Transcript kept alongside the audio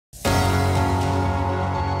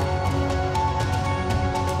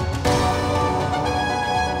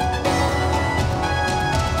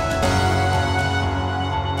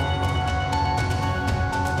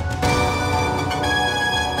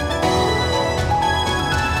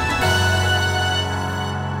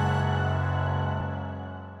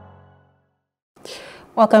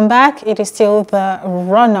Welcome back. It is still the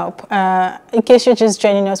run-up. In case you're just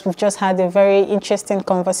joining us, we've just had a very interesting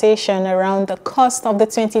conversation around the cost of the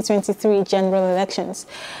 2023 general elections.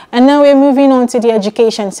 And now we're moving on to the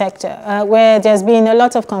education sector, where there's been a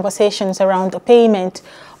lot of conversations around the payment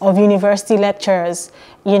of university lecturers.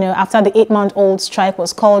 You know, after the 8-month-old strike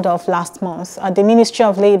was called off last month, the Ministry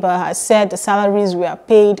of Labour has said the salaries were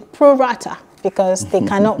paid pro rata because they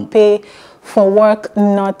cannot pay for work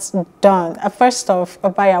not done. First off,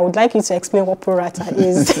 Abaya, I would like you to explain what pro rata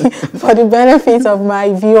is for the benefit of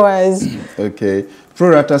my viewers. Okay. Pro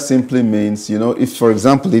rata simply means, you know, if, for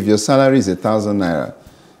example, if your salary is 1,000 naira,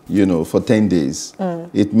 you know, for 10 days,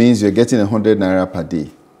 it means you're getting 100 naira per day.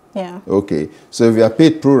 Yeah. Okay. So if you are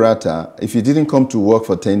paid pro rata, if you didn't come to work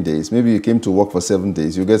for 10 days, maybe you came to work for 7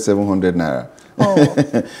 days, you get 700 naira.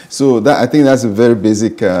 Oh. So that, I think that's a very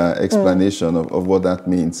basic explanation of what that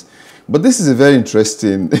means. But this is a very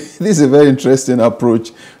interesting,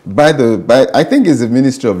 approach by I think it's the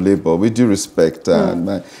Ministry of Labour, with due respect,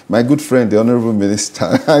 my good friend, the Honourable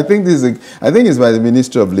Minister. I think it's by the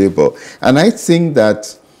Ministry of Labour, and I think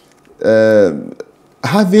that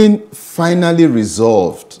having finally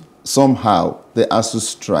resolved somehow the ASUU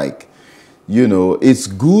strike, you know, it's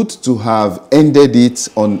good to have ended it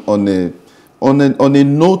on a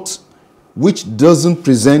note which doesn't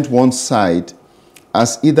present one side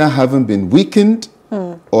as either having been weakened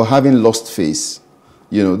or having lost face.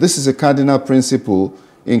 You know, this is a cardinal principle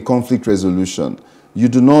in conflict resolution. You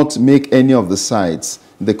do not make any of the sides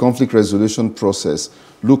in the conflict resolution process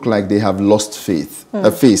look like they have lost face,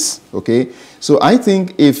 okay? So I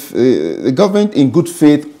think if the government in good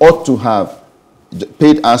faith ought to have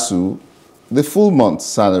paid ASUU the full month's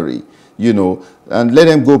salary, you know, and let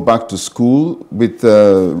them go back to school with,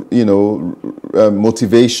 you know,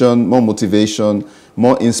 motivation,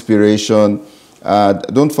 more inspiration.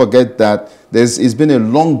 Don't forget that it's been a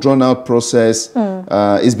long, drawn-out process.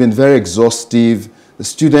 It's been very exhaustive. The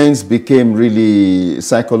students became really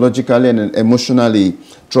psychologically and emotionally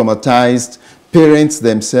traumatized. Parents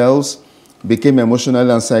themselves became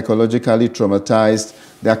emotionally and psychologically traumatized.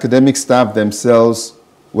 The academic staff themselves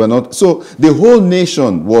were not. So the whole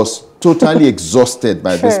nation was totally exhausted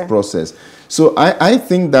by this process. So I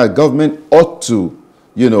think that government ought to,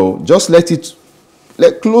 you know, just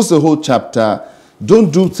close the whole chapter.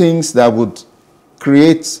 Don't do things that would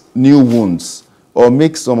create new wounds or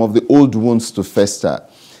make some of the old wounds to fester.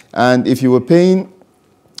 And if you were paying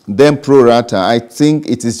them pro rata, I think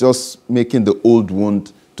it is just making the old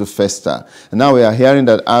wound to fester. And now we are hearing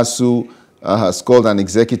that ASUU has called an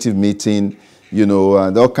executive meeting, you know,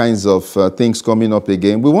 and all kinds of things coming up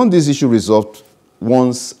again. We want this issue resolved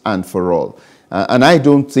once and for all. And I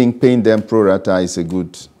don't think paying them pro rata is a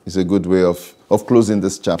good way of closing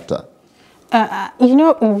this chapter. You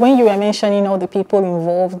know, when you were mentioning all the people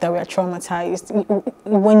involved that were traumatized,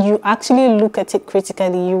 when you actually look at it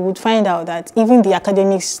critically, you would find out that even the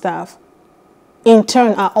academic staff, in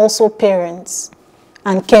turn, are also parents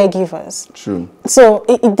and caregivers. True. So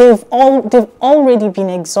they've already been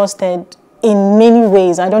exhausted in many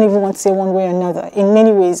ways. I don't even want to say one way or another. In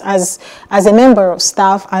many ways, as a member of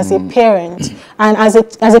staff, as a parent, and as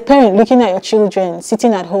a parent looking at your children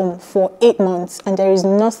sitting at home for 8 months, and there is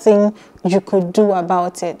nothing you could do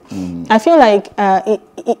about it. I feel like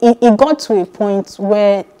it got to a point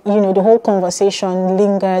where, you know, the whole conversation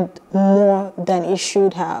lingered more than it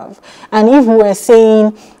should have. And if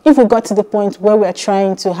we got to the point where we're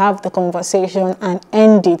trying to have the conversation and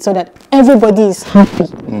end it so that everybody is happy,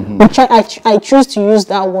 I choose to use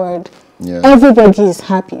that word, everybody is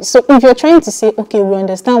happy. So if you're trying to say, okay, we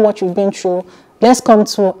understand what you've been through, let's come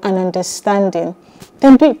to an understanding,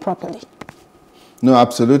 then do it properly. No,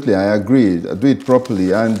 absolutely. I agree. Do it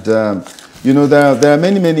properly. And, you know, there are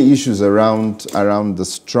many issues around the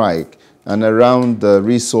strike and around the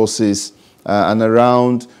resources and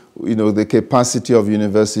around, you know, the capacity of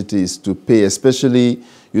universities to pay, especially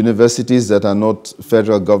universities that are not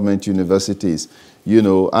federal government universities, you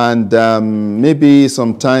know. And maybe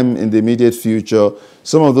sometime in the immediate future,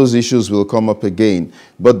 some of those issues will come up again.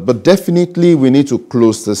 But definitely we need to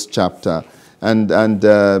close this chapter. And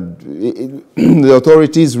the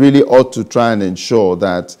authorities really ought to try and ensure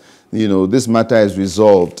that, you know, this matter is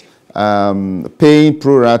resolved. Paying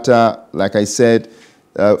pro rata, like I said,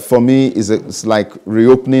 for me, it's like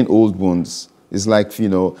reopening old wounds. It's like, you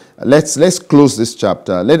know, let's close this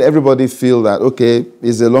chapter. Let everybody feel that, okay,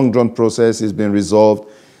 it's a long-drawn process, it's been resolved,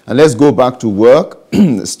 and let's go back to work.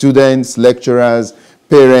 Students, lecturers,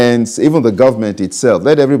 parents, even the government itself.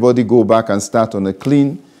 Let everybody go back and start on a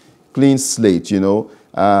clean slate, you know.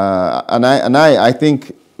 And I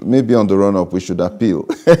think maybe on the run-up we should appeal.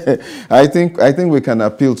 I think we can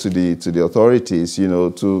appeal to the authorities, you know,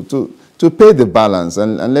 to pay the balance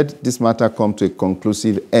and let this matter come to a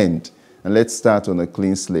conclusive end, and let's start on a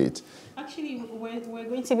clean slate. Actually, we're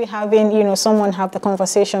going to be having, you know, someone have the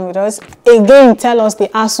conversation with us. Again, tell us the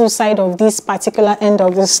ASUU side of this particular end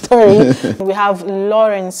of the story. We have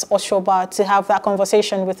Lawrence Osoba to have that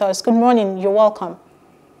conversation with us. Good morning. You're welcome.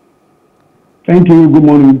 Thank you. Good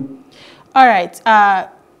morning. All right.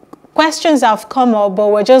 Questions have come up, but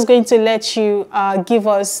we're just going to let you give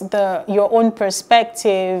us your own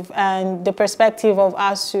perspective and the perspective of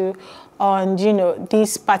ASUU on, you know,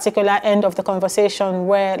 this particular end of the conversation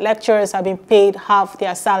where lecturers have been paid half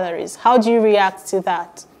their salaries. How do you react to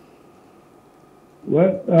that?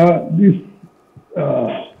 Well,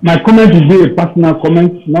 my comment will be a personal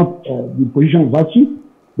comment, not the position of ASUU,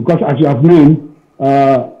 because as you have known,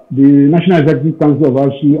 the National Executive Council of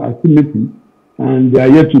ASUU are still meeting, and they are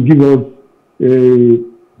yet to give us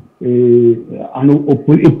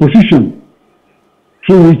a position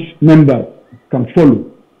through which members can follow.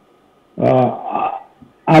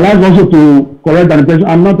 I like also to correct an impression.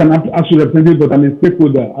 I'm not an ASUU representative, but I'm a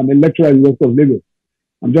stakeholder. I'm a lecturer at the University of Lagos.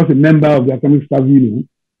 I'm just a member of the Academic Staff Union,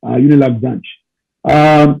 UNILAG branch.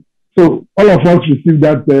 So all of us received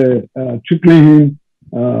that trickling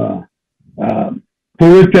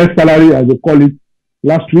prorated salary, as they call it,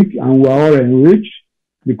 last week, and we are all enraged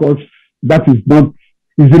because that is the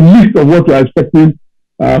least of what we are expecting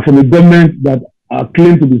from a government that are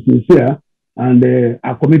claimed to be sincere and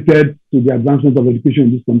are committed to the advancement of education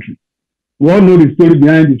in this country. We all know the story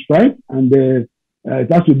behind the strike, and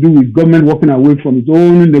it has to do with government walking away from its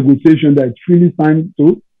own negotiation that it's freely signed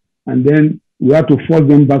to, and then we have to force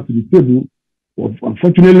them back to the table. But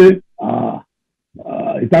unfortunately,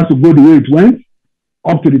 it has to go the way it went,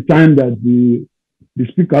 up to the time that the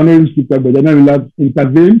speaker, honorary speaker, but then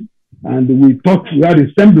intervened, and we thought we had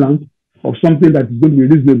a semblance of something that is going to be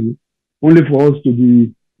reasonable, only for us to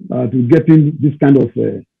be getting this kind of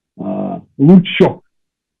root shock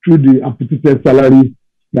through the amputated salary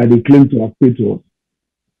that they claim to have paid to us.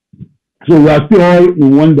 So we are still all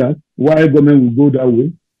in wonder why government will go that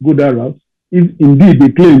way, go that route, if indeed they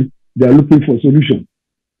claim they are looking for a solution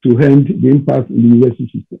to end the impasse in the university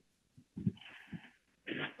system.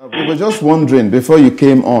 We were just wondering, before you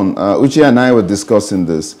came on, Uche and I were discussing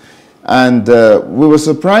this, and we were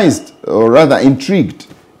surprised, or rather intrigued,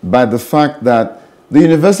 by the fact that the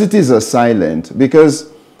universities are silent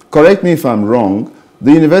because, correct me if I'm wrong,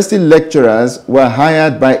 the university lecturers were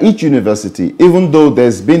hired by each university, even though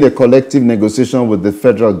there's been a collective negotiation with the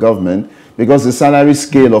federal government, because the salary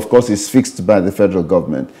scale, of course, is fixed by the federal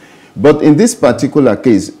government. But in this particular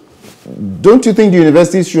case, don't you think the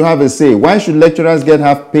universities should have a say? Why should lecturers get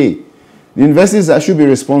half pay? The universities should be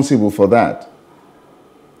responsible for that.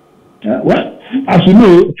 Well, as you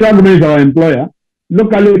know, federal government is our employer.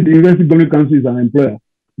 Locally, the University Government Council is an employer,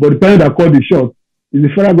 but the parent that called the shot is the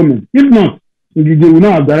federal government. If not, they will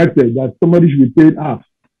not have directed that somebody should be paid half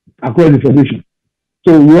across the federation.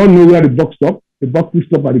 So we all know where the buck stops. The buck will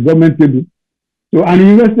stop at the government table. So, and the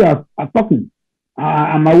university are talking.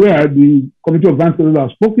 I'm aware the Committee of Advanced Studies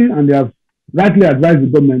have spoken, and they have rightly advised the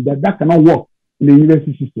government that that cannot work in the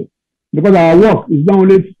university system. Because our work is not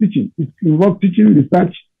only teaching, it involves teaching,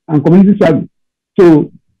 research, and community service.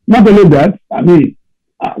 So, not only that, I mean,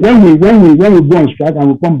 when we go on strike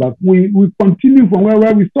and we come back, we continue from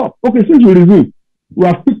where we stop. Okay, since we resume, we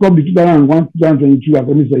have picked up the 2001-2022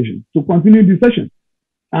 academic session to continue the session.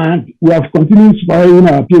 And we have continued supervising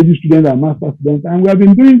our PhD students and master students, and we have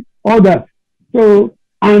been doing all that. So,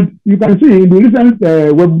 and you can see in the recent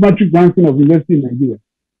webmetric ranking of university in Nigeria,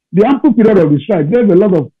 the ample period of the strike, there's a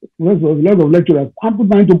lot of lecturers, ample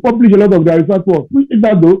time to publish a lot of their research work, which is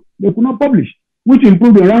that though they could not publish, which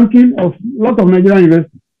improved the ranking of a lot of Nigerian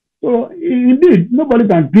universities. So, indeed, nobody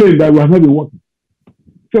can claim that we have not been working.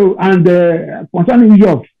 So, and concerning the issue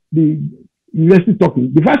of the university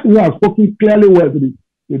talking, the Vice Chancellor has spoken clearly well to the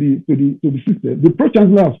system. The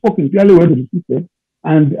Pro-Chancellor has spoken clearly well to the system,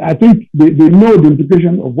 and I think they know the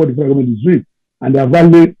implication of what the federal government is doing, and they have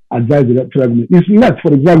validly advised the federal government. It's left for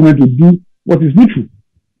the government to do what is needful.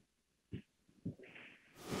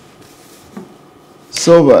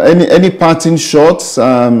 So, any parting shots?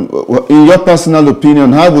 In your personal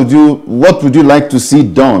opinion, what would you like to see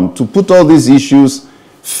done to put all these issues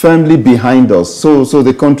firmly behind us, so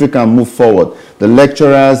the country can move forward? The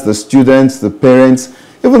lecturers, the students, the parents,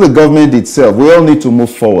 even the government itself, we all need to move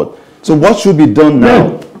forward. So what should be done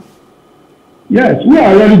now? Yes, we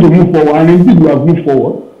are ready to move forward, and indeed we have moved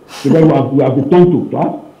forward, because we have returned to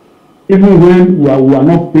class. Even when we are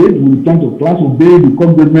not paid, we return to class, obey the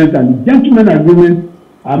government and the gentleman agreement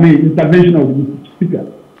intervention of the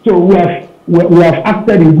speaker. So we have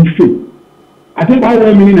acted in good faith. I think all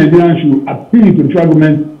well-meaning Nigerians should appeal to the federal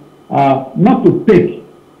government not to take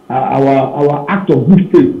our act of good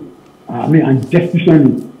faith and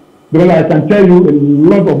justifying it. Because I can tell you, a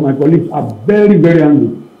lot of my colleagues are very, very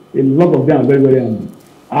angry. A lot of them are very, very angry.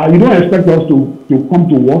 You don't expect us to come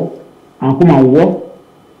to work and work,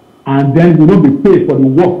 and then we won't be paid for the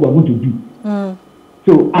work we are going to do.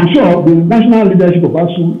 So I'm sure the national leadership of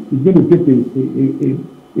ASUU is going to take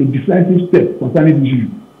a decisive step concerning this issue.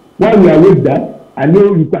 While we await that, I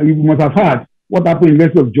know you must have heard what happened in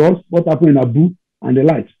University of Jos, what happened in Abu, and the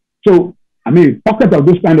likes. So, pocket of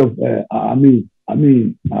those kind of,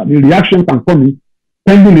 reaction can come in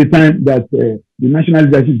pending the time that the national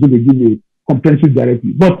leadership is going to give a comprehensive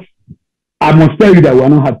directive. But I must tell you that we are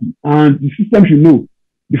not happy, and the system should know.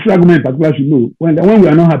 The federal government in particular should know when we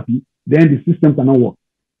are not happy, then the system cannot work.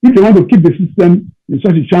 If they want to keep the system in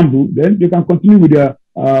such a shambles, then they can continue with their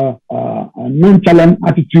nonchalant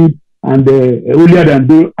attitude and earlier than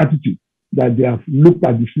do attitude that they have looked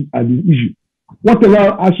at the issue.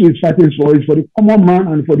 Whatever ASUU is fighting for is for the common man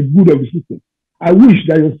and for the good of the system. I wish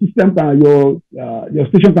that your system your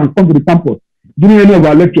station can come to the campus during any of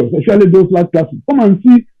our lectures, especially those large classes. Come and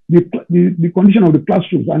see the condition of the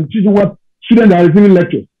classrooms and choosing what students are receiving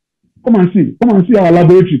lectures. Come and see our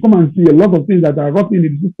laboratory. Come and see a lot of things that are rotten in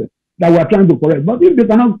the system that we are trying to correct. But if they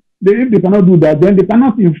cannot do that, then they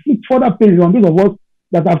cannot inflict further pain on those of us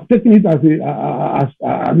that have taken it as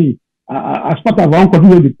part of our own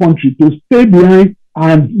contribution to the country to stay behind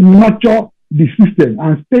and nurture the system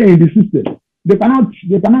and stay in the system. They cannot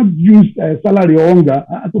use salary or hunger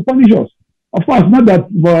to punish us. Of course, not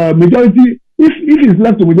that majority. If it's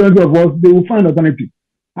left to majority of us, they will find alternative.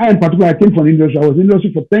 I in particular, I came from the industry. I was in the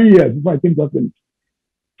industry for 10 years before I came to Africa.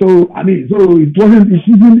 So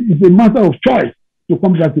it's a matter of choice to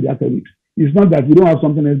come back to the academics. It's not that we don't have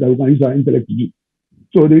something else that we can use our intellect to do.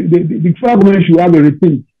 So the federal government should have a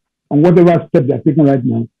rethink on whatever steps they are taking right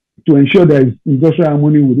now to ensure there is industrial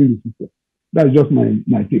harmony within the system. That's just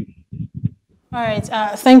my take. All right.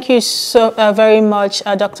 Thank you so very much,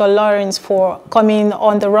 Dr. Lawrence, for coming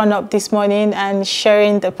on the run-up this morning and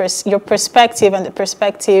sharing your perspective and the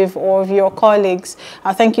perspective of your colleagues.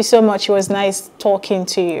 Thank you so much. It was nice talking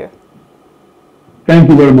to you. Thank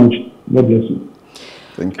you very much. God bless you.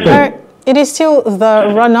 Thank you. It is still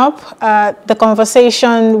the run-up. The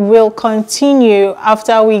conversation will continue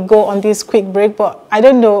after we go on this quick break. But I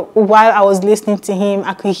don't know, while I was listening to him,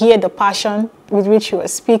 I could hear the passion with which he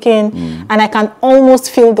was speaking. And I can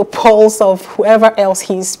almost feel the pulse of whoever else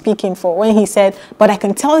he's speaking for. When he said, but I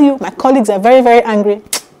can tell you, my colleagues are very, very angry.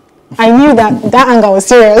 I knew that anger was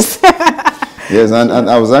serious. Yes, and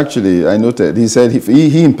I noted, he said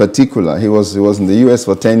he in particular, he was in the US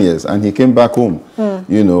for 10 years and he came back home,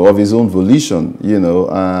 of his own volition,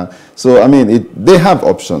 So, they have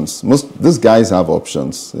options. These guys have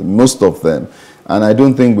options, most of them. And I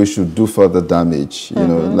don't think we should do further damage.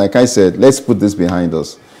 Like I said, let's put this behind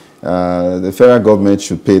us. The federal government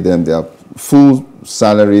should pay them their full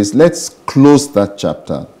salaries. Let's close that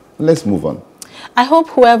chapter. Let's move on. I hope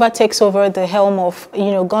whoever takes over the helm of,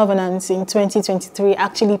 governance in 2023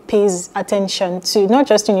 actually pays attention to not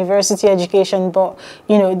just university education, but,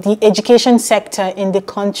 the education sector in the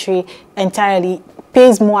country entirely,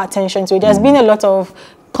 pays more attention to it. There's been a lot of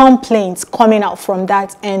complaints coming out from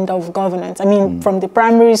that end of governance. From the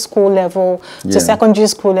primary school level to secondary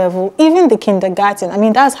school level, even the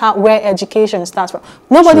kindergarten. That's where education starts from.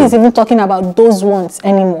 Nobody is even talking about those ones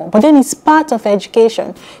anymore. But then it's part of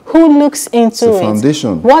education. Who looks into it?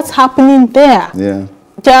 Foundation. What's happening there? Yeah.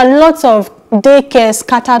 There are lots of daycare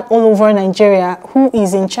scattered all over Nigeria. Who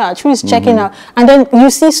is in charge? Who is checking out? And then you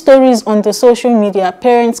see stories on the social media,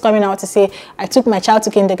 parents coming out to say, I took my child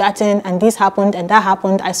to kindergarten and this happened and that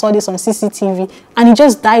happened. I saw this on CCTV. And it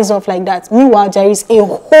just dies off like that. Meanwhile, there is a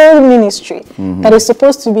whole ministry that is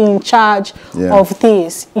supposed to be in charge of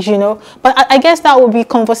this, But I guess that will be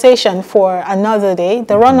conversation for another day.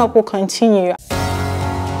 The run-up will continue.